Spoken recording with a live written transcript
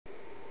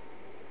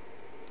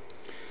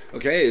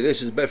Okay,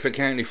 this is Bedford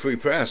County Free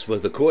Press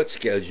with the court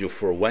schedule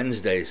for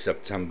Wednesday,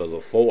 September the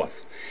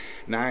 4th.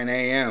 9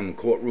 a.m.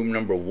 Courtroom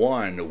number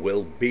 1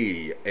 will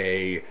be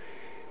a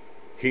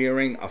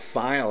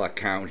file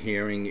account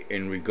hearing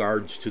in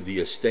regards to the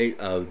estate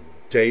of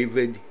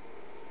David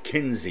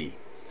Kinsey.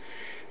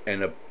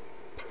 An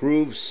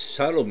approved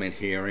settlement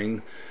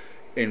hearing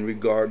in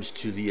regards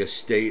to the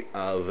estate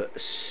of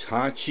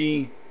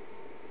Sachi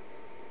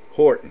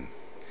Horton.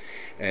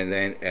 And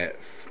then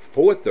at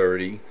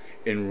 4:30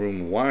 in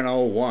room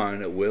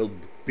 101 will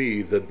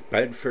be the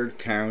Bedford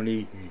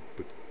County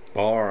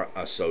Bar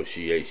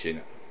Association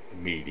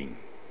meeting.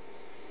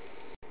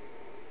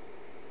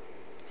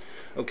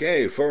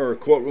 Okay, for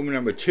courtroom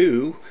number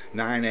 2,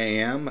 9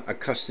 a.m., a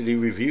custody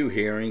review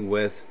hearing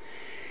with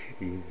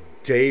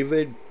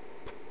David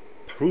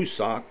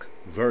Prusak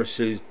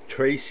versus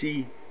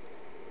Tracy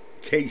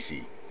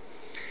Casey.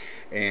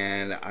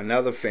 And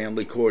another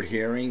family court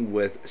hearing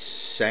with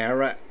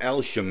Sarah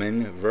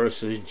Elshman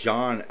versus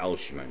John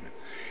Elshman.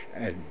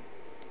 And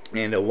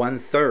at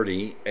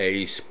 1:30,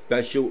 a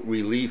special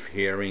relief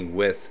hearing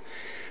with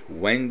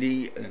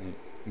Wendy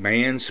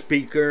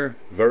Manspeaker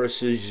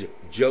versus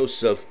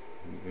Joseph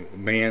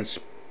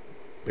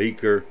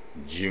Manspeaker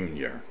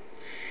Jr.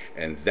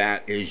 And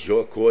that is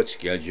your court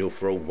schedule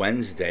for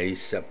Wednesday,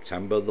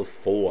 September the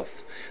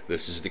 4th.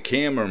 This is the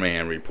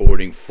cameraman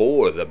reporting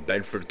for the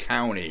Bedford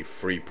County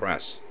Free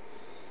Press.